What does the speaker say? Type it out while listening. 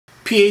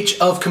pH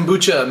of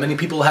kombucha. Many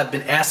people have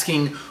been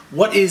asking,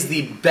 what is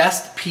the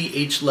best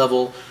pH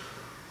level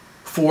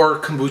for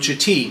kombucha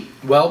tea?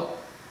 Well,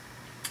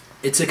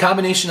 it's a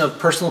combination of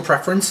personal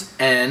preference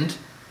and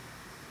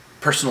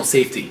personal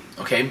safety,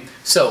 okay?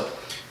 So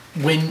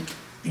when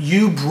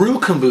you brew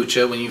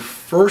kombucha, when you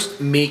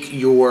first make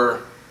your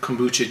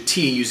kombucha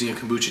tea using a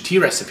kombucha tea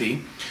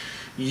recipe,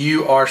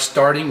 you are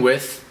starting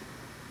with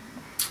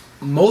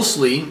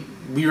mostly,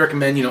 we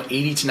recommend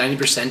 80 to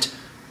 90%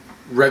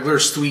 regular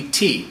sweet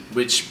tea,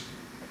 which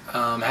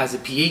has a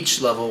pH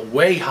level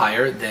way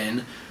higher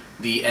than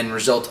the end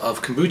result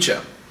of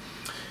kombucha.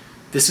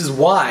 This is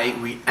why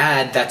we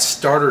add that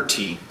starter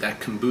tea, that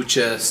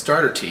kombucha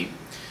starter tea,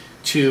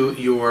 to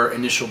your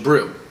initial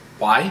brew.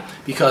 Why?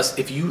 Because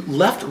if you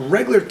left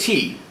regular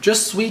tea,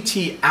 just sweet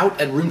tea, out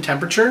at room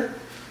temperature,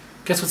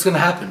 guess what's going to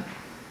happen?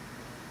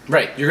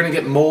 Right, you're going to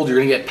get mold, you're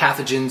going to get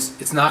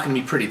pathogens, it's not going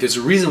to be pretty. There's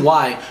a reason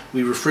why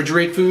we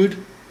refrigerate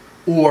food,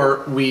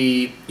 or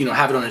we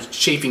have it on a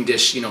chafing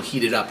dish,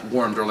 heated up,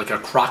 warmed, or like a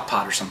crock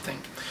pot or something.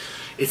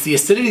 It's the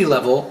acidity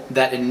level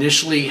that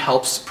initially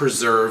helps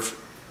preserve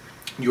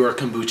your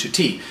kombucha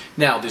tea.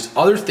 Now, there's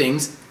other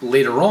things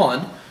later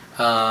on,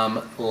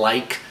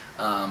 like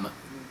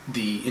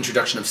the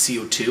introduction of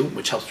CO2,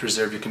 which helps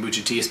preserve your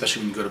kombucha tea,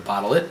 especially when you go to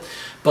bottle it.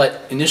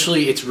 But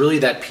initially, it's really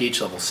that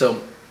pH level.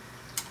 So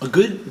a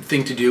good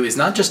thing to do is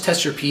not just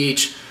test your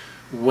pH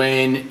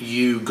when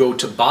you go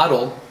to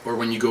bottle or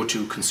when you go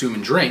to consume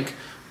and drink,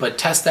 but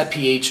test that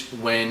pH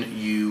when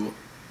you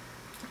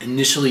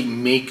initially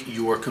make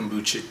your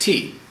kombucha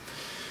tea.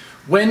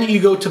 When you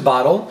go to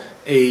bottle,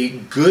 a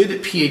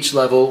good pH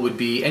level would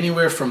be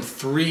anywhere from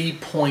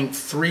 3.3,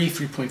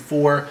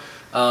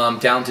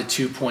 3.4 down to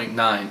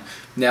 2.9.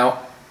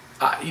 Now,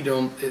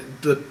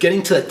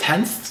 getting to the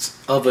tenths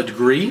of a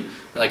degree,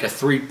 like a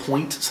 3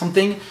 point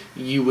something,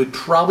 you would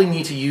probably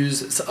need to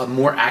use a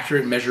more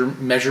accurate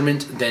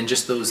measurement than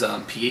just those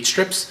pH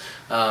strips.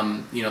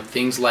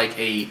 Things like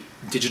a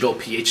digital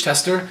pH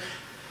tester.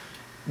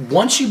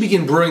 Once you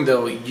begin brewing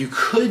though,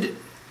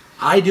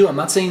 I'm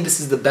not saying this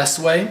is the best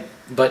way,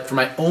 but for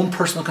my own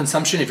personal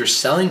consumption, if you're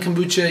selling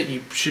kombucha,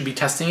 you should be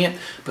testing it.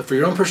 But for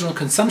your own personal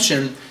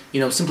consumption,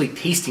 simply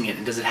tasting it,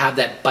 and does it have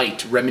that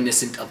bite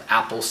reminiscent of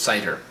apple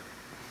cider?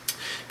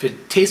 If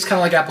it tastes kind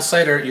of like apple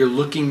cider, you're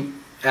looking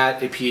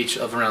at a pH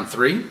of around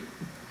 3.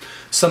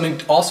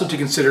 Something also to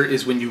consider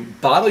is when you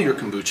bottle your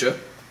kombucha,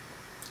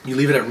 you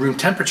leave it at room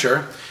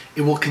temperature,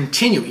 it will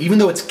continue, even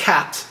though it's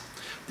capped,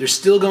 there's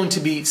still going to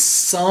be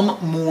some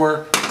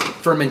more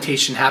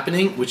fermentation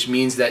happening, which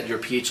means that your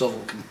pH level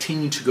will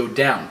continue to go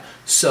down.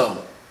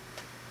 So,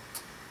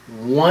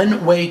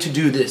 one way to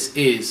do this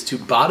is to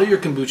bottle your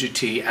kombucha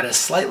tea at a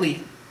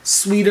slightly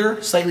sweeter,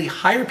 slightly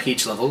higher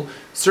pH level,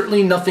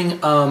 certainly nothing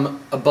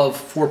above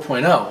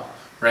 4.0,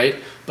 right?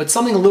 But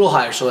something a little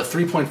higher, so a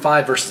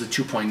 3.5 versus a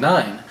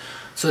 2.9,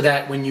 so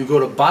that when you go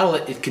to bottle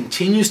it, it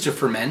continues to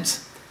ferment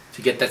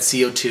to get that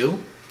CO2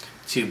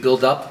 to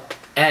build up,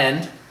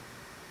 and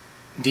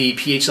the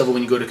pH level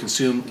when you go to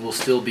consume will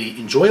still be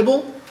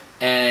enjoyable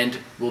and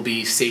will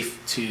be safe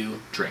to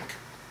drink.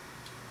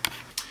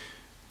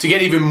 To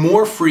get even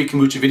more free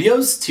kombucha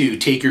videos to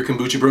take your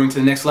kombucha brewing to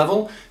the next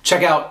level,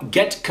 check out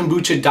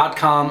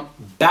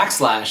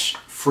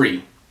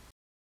GetKombucha.com/free.